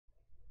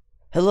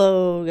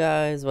Hello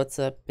guys, what's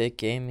up?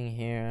 BitGaming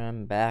here.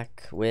 I'm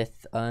back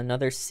with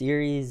another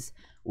series.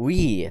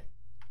 We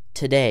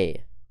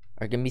today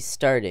are gonna be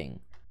starting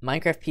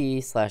Minecraft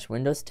PE /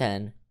 Windows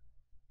 10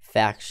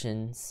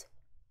 factions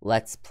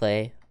let's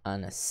play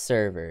on a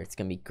server. It's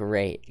gonna be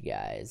great,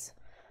 guys.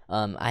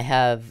 I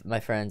have my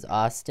friends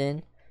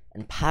Austin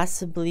and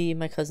possibly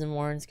my cousin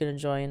Warren's gonna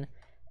join,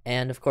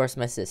 and of course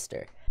my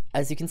sister.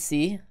 As you can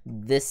see,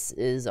 this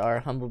is our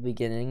humble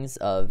beginnings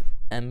of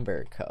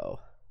Emberco.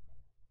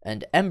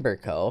 And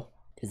Emberco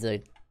is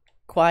a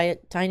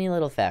quiet, tiny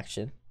little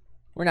faction.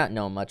 We're not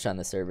known much on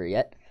the server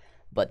yet,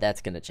 but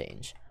that's going to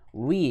change.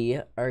 We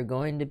are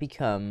going to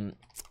become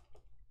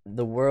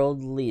the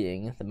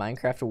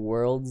Minecraft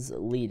world's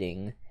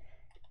leading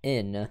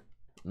in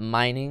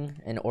mining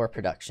and ore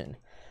production.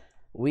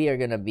 We are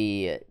going to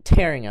be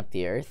tearing up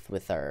the earth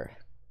with our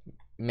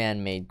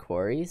man-made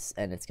quarries,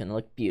 and it's going to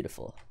look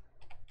beautiful.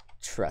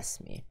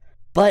 Trust me.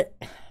 But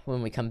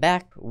when we come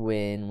back,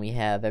 when we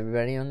have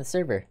everybody on the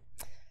server,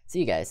 see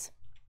you guys.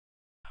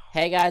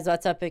 Hey guys,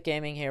 what's up?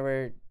 BitGaming here.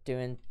 We're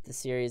doing the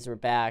series. We're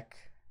back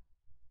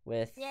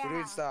with We're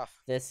doing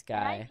this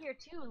guy I'm here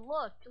too.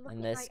 Look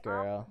and at this my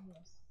girl.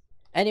 awesomeness.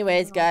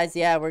 Anyways, guys,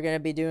 yeah, we're gonna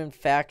be doing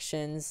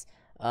factions.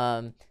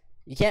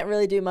 You can't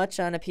really do much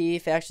on a PE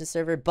faction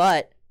server,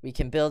 but we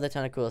can build a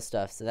ton of cool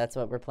stuff. So that's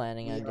what we're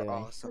planning on doing.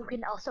 Awesome. You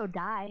can also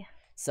die.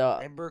 So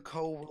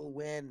Emberco will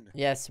win.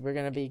 yes, we're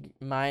gonna be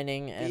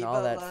mining and Viva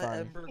all that la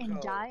fun. Emberco. And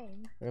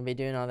dying. We're gonna be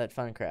doing all that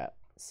fun crap.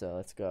 So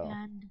let's go.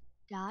 And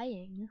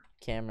dying.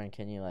 Cameron,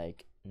 can you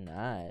like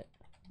not?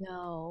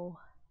 No.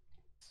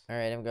 All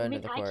right, I'm going to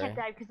the I quarry. can't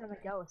die because I'm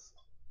a ghost.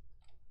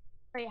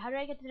 Wait, how do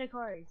I get to the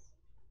quarries?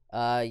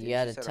 You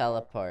gotta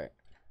teleport.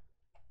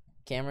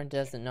 Cameron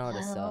doesn't know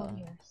to sell.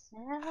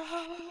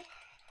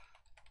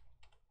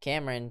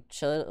 Cameron,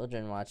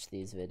 children watch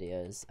these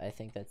videos. I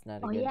think that's not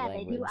a good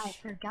language. They do. I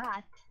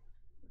forgot.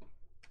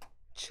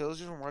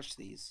 Children watch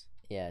these.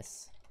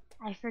 Yes.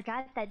 I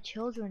forgot that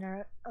children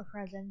are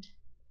present.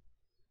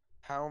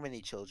 How many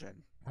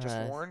children? Just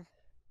Warren?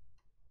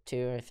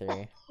 2 or 3.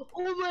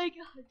 Oh my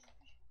god.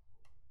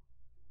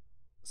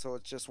 So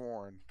it's just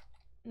Warren.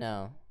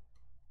 No,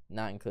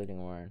 not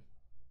including Warren.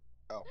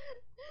 Oh.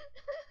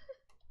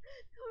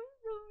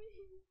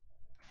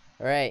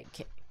 All right,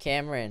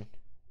 Cameron.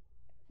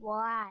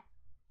 What?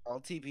 All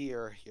TP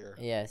are here.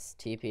 Yes,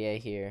 TPA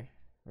here.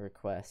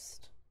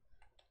 Request.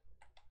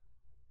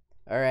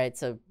 All right,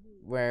 so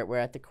we're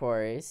at the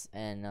quarries,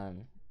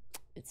 and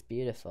it's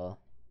beautiful.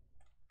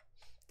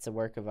 It's a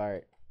work of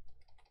art.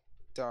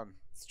 Done.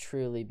 It's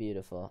truly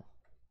beautiful.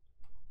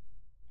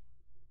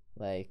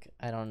 Like,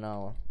 I don't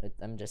know.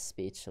 I'm just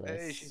speechless.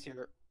 Hey, she's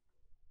here.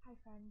 Hi,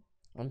 friend.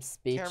 I'm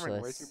speechless.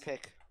 Cameron, where's your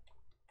pick?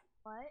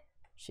 What?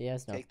 She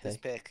has no Take pick. this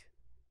pick.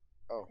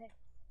 Oh.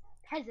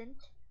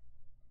 Peasant.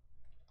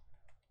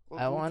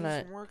 Well, I wanna.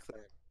 do some work then.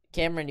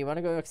 Cameron, you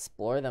wanna go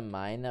explore the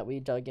mine that we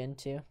dug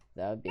into?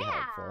 That would be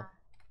helpful.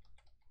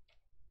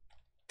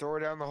 Throw her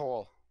down the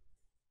hole.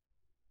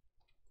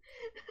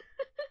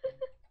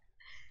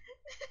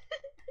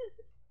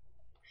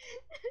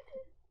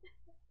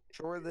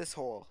 Show her this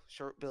hole.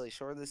 Billy,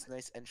 show her this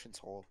nice entrance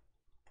hole.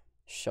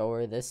 Show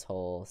her this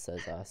hole,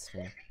 says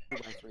Austin.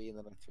 2x3 and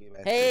then a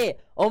 3x3. Hey!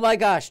 Oh my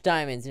gosh,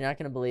 diamonds! You're not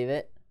gonna believe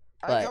it.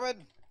 I'm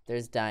coming!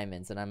 There's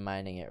diamonds, and I'm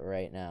mining it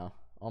right now.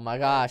 Oh my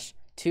gosh,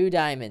 2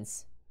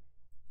 diamonds.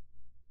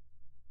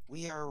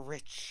 We are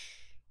rich.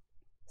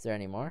 Is there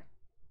any more?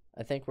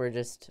 I think we're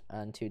just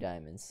on 2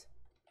 diamonds.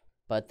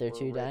 But they're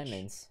 2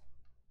 diamonds.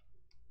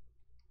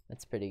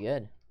 That's pretty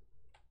good.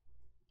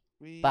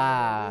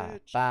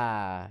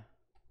 Bah!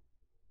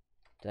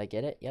 Did I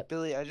get it? Yep.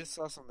 Billy, I just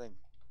saw something.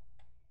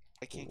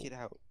 I can't get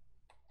out.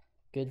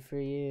 Good for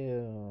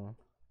you.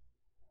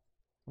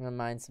 I'm gonna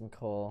mine some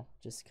coal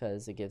just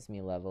because it gives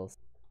me levels.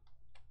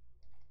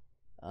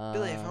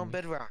 Billy, I found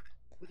bedrock.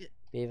 Look at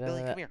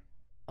Billy, come here.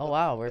 Oh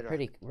wow, we're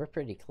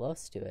pretty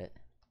close to it.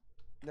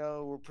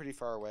 No, we're pretty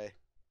far away.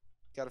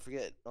 Gotta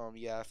forget.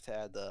 You have to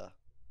add the.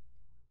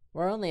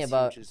 We're only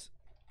about.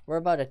 We're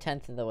about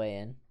 1/10 of the way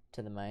in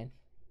to the mine.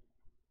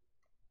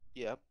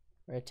 Yep.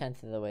 We're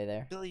 1/10 of the way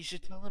there. Billy, you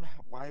should tell them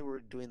why we're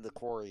doing the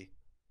quarry.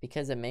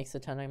 Because it makes a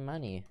ton of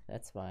money.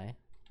 That's why.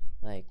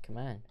 Like, come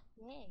on.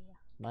 Yay.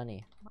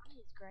 Money. Money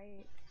is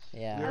great.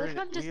 Yeah. We are a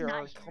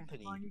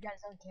company. You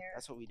guys don't care.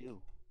 That's what we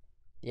do.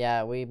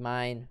 Yeah, we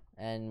mine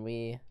and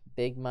we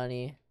big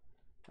money.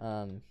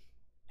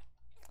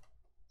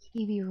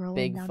 He be rolling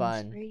big down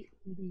fun. the street.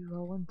 He be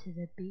rolling to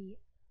the beat.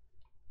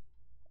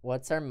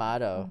 What's our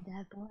motto? Oh,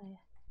 that boy.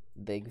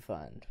 Big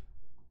fun.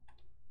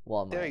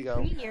 Walmart. There you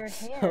go. Your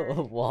hair.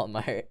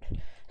 Walmart.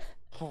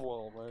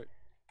 Walmart.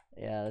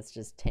 Yeah, let's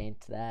just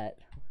taint that.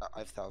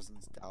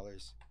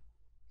 $5,000.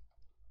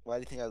 Why do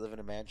you think I live in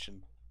a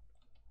mansion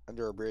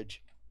under a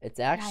bridge? It's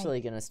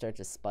actually gonna start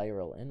to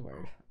spiral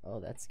inward.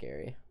 Oh, that's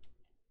scary.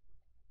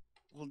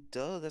 Well,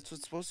 duh, that's what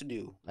it's supposed to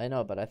do. I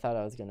know, but I thought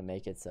I was gonna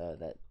make it so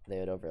that they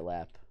would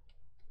overlap.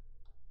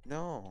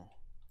 No.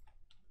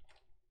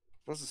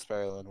 It's supposed to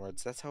spiral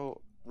inwards. That's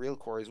how real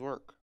quarries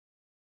work.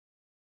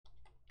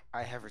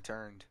 I have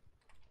returned.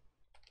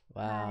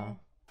 Wow.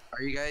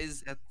 Are you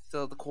guys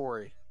still at the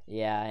quarry?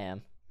 Yeah, I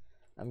am.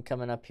 I'm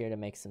coming up here to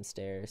make some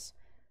stairs.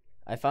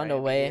 I found I a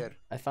am way. here.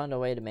 I found a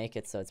way to make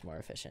it so it's more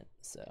efficient.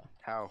 So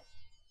How?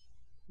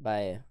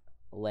 by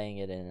laying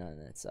it in on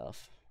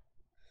itself,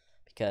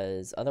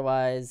 because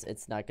otherwise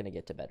it's not gonna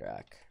get to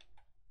bedrock.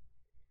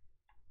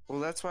 Well,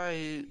 that's why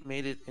I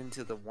made it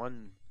into the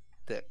one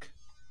thick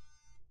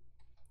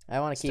I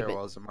want to keep it.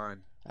 stairwells of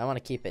mine. I want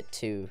to keep it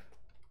 2,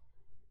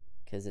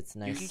 because it's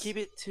nice. You can keep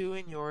it 2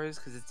 in yours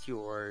because it's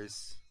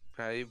yours.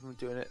 Probably even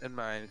doing it in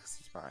mine because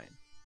it's mine.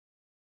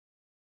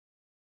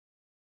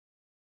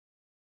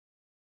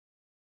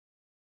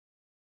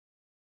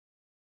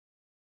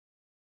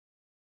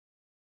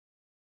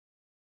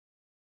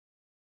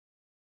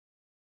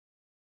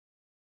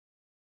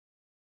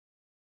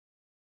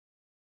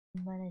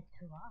 When it's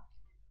too lost.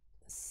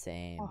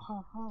 Same.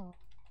 Oh.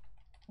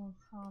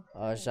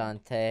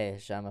 Enchanté,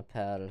 je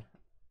m'appelle,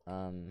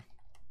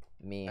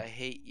 me. I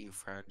hate you,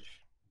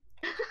 French.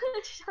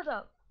 Shut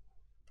up.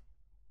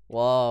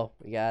 Whoa,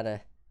 we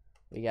gotta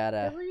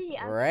Billy,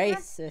 I'm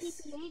racist.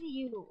 PPA to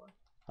you.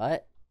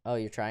 What? Oh,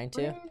 you're trying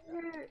to? What is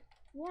your...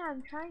 Yeah,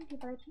 I'm trying to,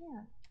 but I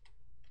can't.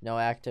 No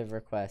active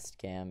request,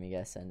 Cam. You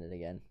gotta send it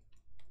again.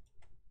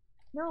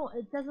 No,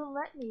 it doesn't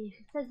let me.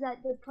 It says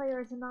that the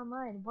player isn't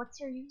online. What's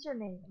your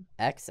username?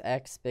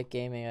 XX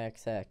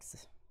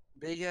BitGamingXX.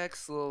 Big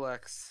X, little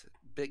X,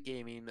 Bit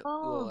Gaming,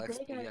 Oh, little X,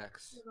 big big X.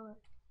 X.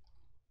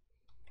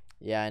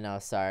 Yeah, I know.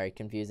 Sorry,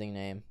 confusing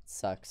name.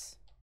 Sucks.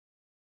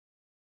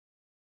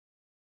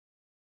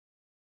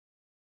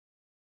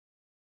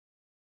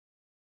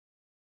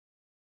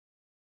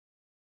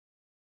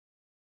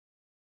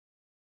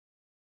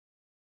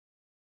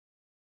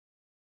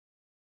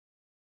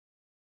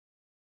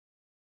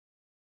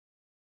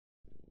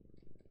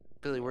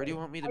 Billy, where do you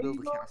want me to Are build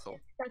you the going castle?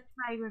 to accept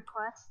my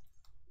request?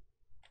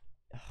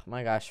 Oh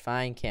my gosh,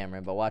 fine,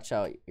 Cameron, but watch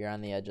out. You're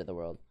on the edge of the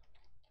world.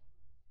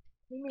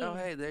 What do you mean? Oh,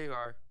 hey, there you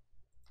are.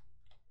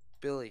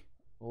 Billy,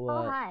 What?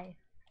 Oh, hi.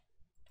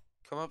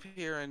 come up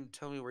here and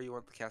tell me where you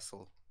want the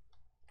castle.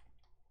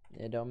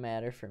 It don't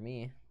matter for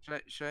me.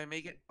 Should I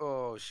make it?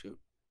 Oh shoot.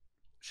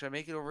 Should I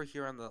make it over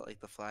here on the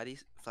the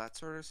flat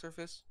sort of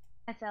surface?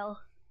 I fell.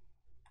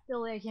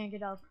 Billy, I can't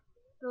get up.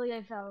 Billy,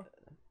 I fell.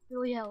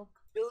 Billy, help.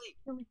 Billy,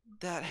 Billy.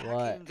 that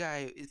What? hacking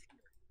guy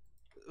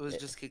was It-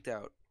 just kicked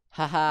out.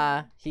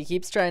 Haha, he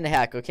keeps trying to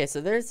hack. Okay, so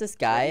there's this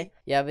guy. Ready?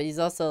 Yeah, but he's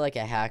also like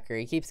a hacker.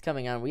 He keeps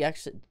coming on. We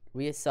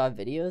saw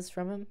videos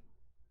from him.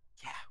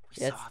 Yeah, we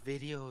Yes. saw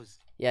videos.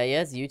 Yeah, he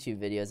has YouTube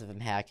videos of him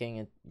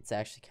hacking. It's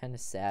actually kind of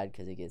sad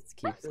because he keeps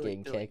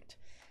getting Billy. kicked.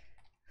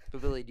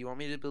 But Billy, do you want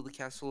me to build a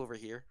castle over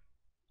here,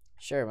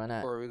 Sure, why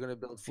not? or are we gonna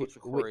build future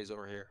we- quarries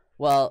over here?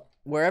 Well,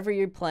 wherever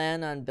you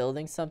plan on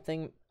building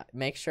something,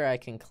 make sure I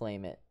can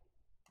claim it.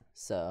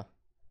 So,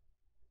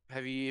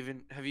 Have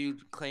you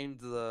claimed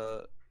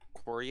the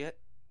quarry yet?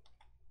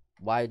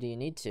 why do you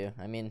need to?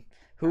 I mean,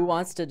 who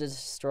wants to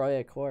destroy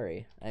a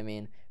quarry? I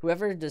mean,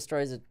 whoever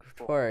destroys a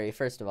quarry,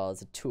 first of all,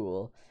 is a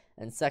tool.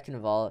 And second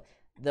of all,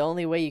 the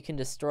only way you can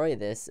destroy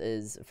this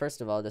is,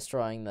 first of all,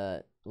 destroying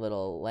the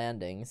little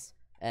landings.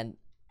 And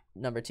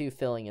number 2,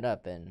 filling it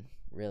up. And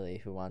really,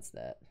 who wants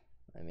that?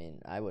 I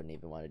mean, I wouldn't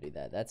even want to do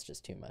that. That's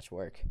just too much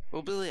work.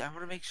 Well, Billy, I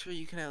want to make sure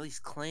you can at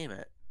least claim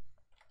it.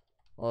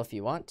 Well, if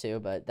you want to,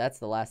 but that's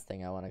the last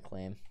thing I want to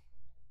claim.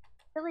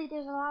 Billy,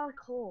 there's a lot of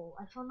coal.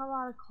 I found a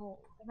lot of coal.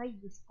 Am I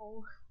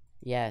useful?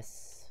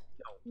 Yes.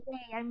 Yay,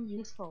 I'm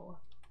useful.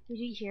 Did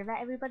you hear that,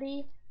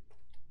 everybody?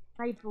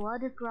 My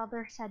blood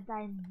brother said that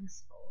I'm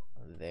useful.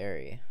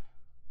 Very.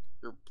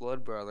 Your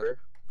blood brother,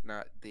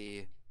 not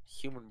the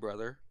human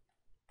brother.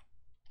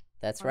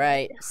 That's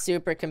Alright. right.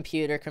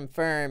 Supercomputer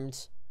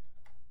confirmed.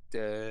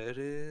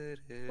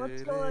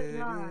 What's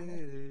going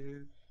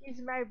on?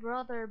 He's my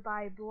brother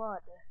by blood.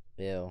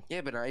 Ew.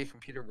 Yeah, but not your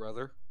computer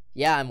brother.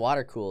 Yeah, I'm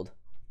water cooled.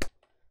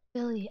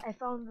 Billy, I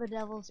found the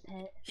devil's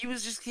pit. He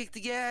was just kicked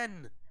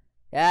again.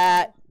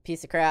 Ah,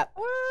 piece of crap.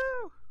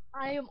 Woo!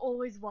 I am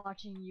always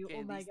watching you. Okay,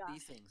 Oh my these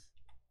gosh. things.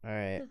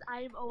 Alright. Because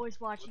I am always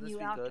watching this you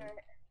be after good?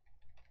 it.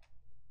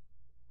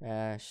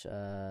 Dash,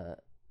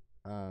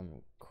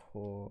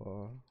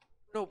 core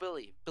No,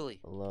 Billy.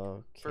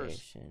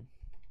 location.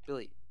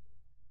 Billy.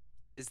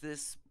 Is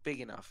this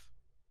big enough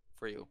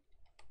for you?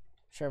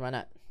 Sure, why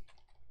not?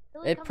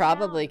 Billy, It come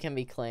probably down. can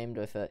be claimed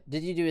with a.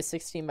 Did you do a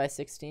 16 by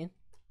 16?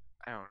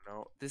 I don't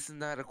know. This is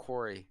not a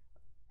quarry.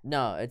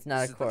 No, it's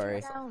not This a is the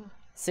quarry. first- Down.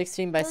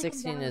 16 by Billy, come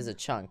 16 is a down.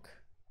 chunk.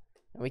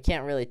 And we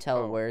can't really tell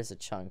Oh. where's a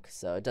chunk,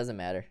 so it doesn't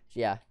matter.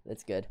 Yeah,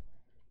 that's good.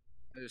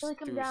 I just Billy,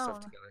 come threw stuff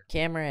down. together.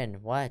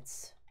 Cameron,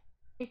 what?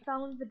 I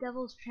found the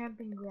devil's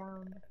tramping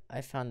ground.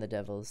 I found the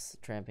devil's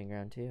tramping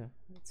ground too.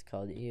 It's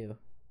called you.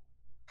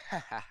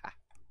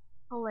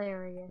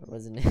 Hilarious.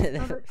 Wasn't No, it?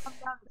 but come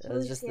down. It's It was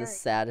really just scary. the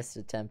saddest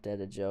attempt at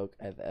a joke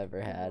I've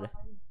ever had.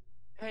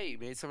 Hey, you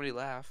made somebody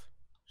laugh.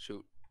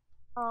 Shoot.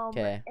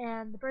 Okay.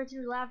 And the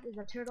person who laughed is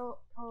a turtle.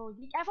 Oh,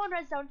 I found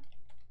redstone.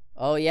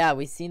 Oh yeah,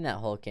 we seen that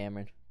hole,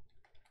 Cameron.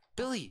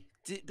 Billy,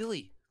 did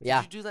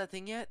Yeah. you do that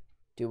thing yet?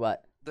 Do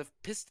what? The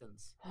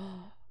pistons.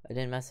 I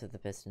didn't mess with the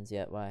pistons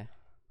yet. Why?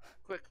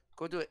 Quick,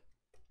 go do it.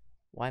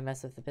 Why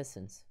mess with the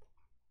pistons?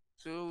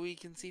 So we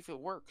can see if it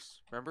works.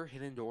 Remember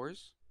hidden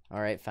doors?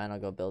 Alright, fine, I'll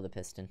go build a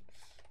piston.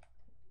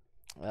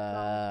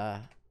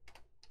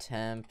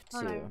 Temp 2.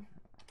 Alright.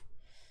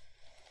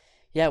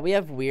 Yeah, we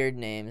have weird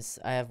names.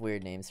 I have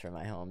weird names for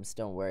my homes.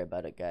 Don't worry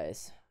about it,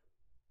 guys.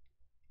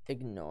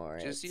 Ignore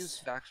it. Just use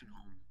faction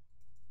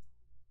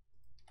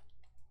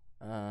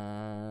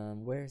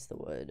home. Where's the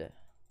wood?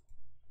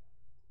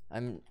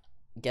 I'm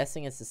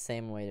guessing it's the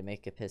same way to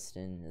make a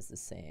piston is the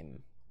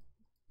same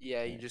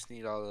Yeah, you just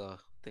need all the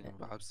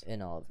thingamabobs.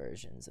 in all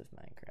versions of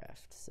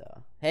Minecraft.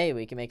 So, hey,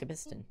 we can make a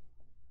piston.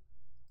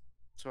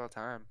 It's about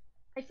time.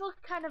 I feel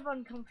kind of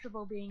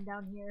uncomfortable being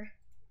down here.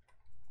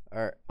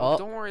 Or Oh,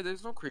 don't worry,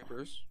 there's no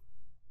creepers.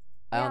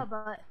 Yeah,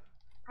 but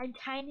I'm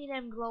tiny and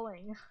I'm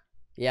glowing.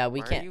 Yeah, we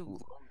Why are can't. you...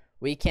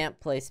 We can't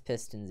place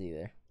pistons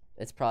either.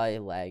 It's probably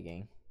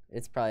lagging.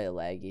 It's probably a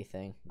laggy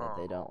thing that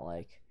they don't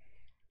like.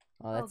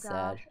 Oh, that's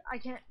sad. I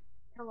can't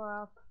fill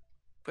her up.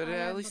 But I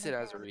at am, least but it I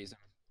has a can't. reason.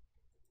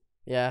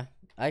 Yeah,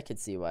 I could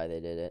see why they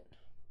did it.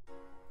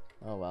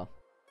 Oh well.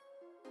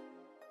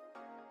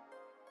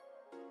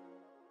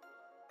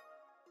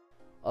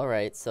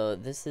 Alright, so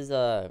this is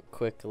a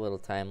quick little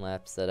time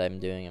lapse that I'm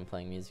doing. I'm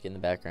playing music in the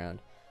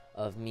background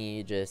of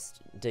me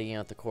just digging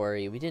out the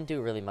quarry. We didn't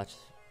do really much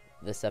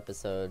this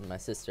episode. My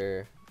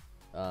sister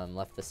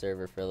left the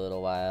server for a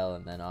little while,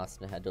 and then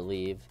Austin had to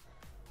leave.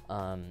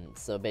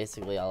 So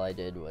basically all I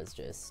did was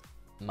just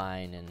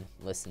mine and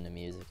listen to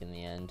music in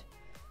the end.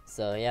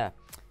 So yeah,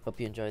 hope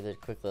you enjoyed the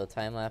quick little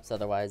time lapse.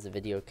 Otherwise, the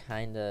video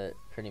kinda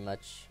pretty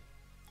much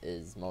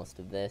is most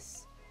of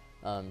this.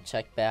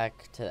 Check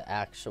back to the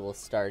actual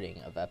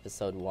starting of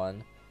episode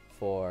 1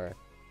 for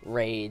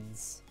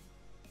raids,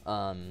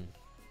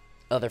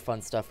 other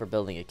fun stuff for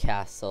building a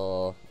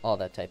castle, all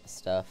that type of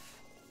stuff.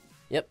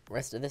 Yep,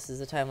 rest of this is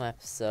a time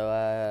lapse,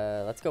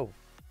 so let's go.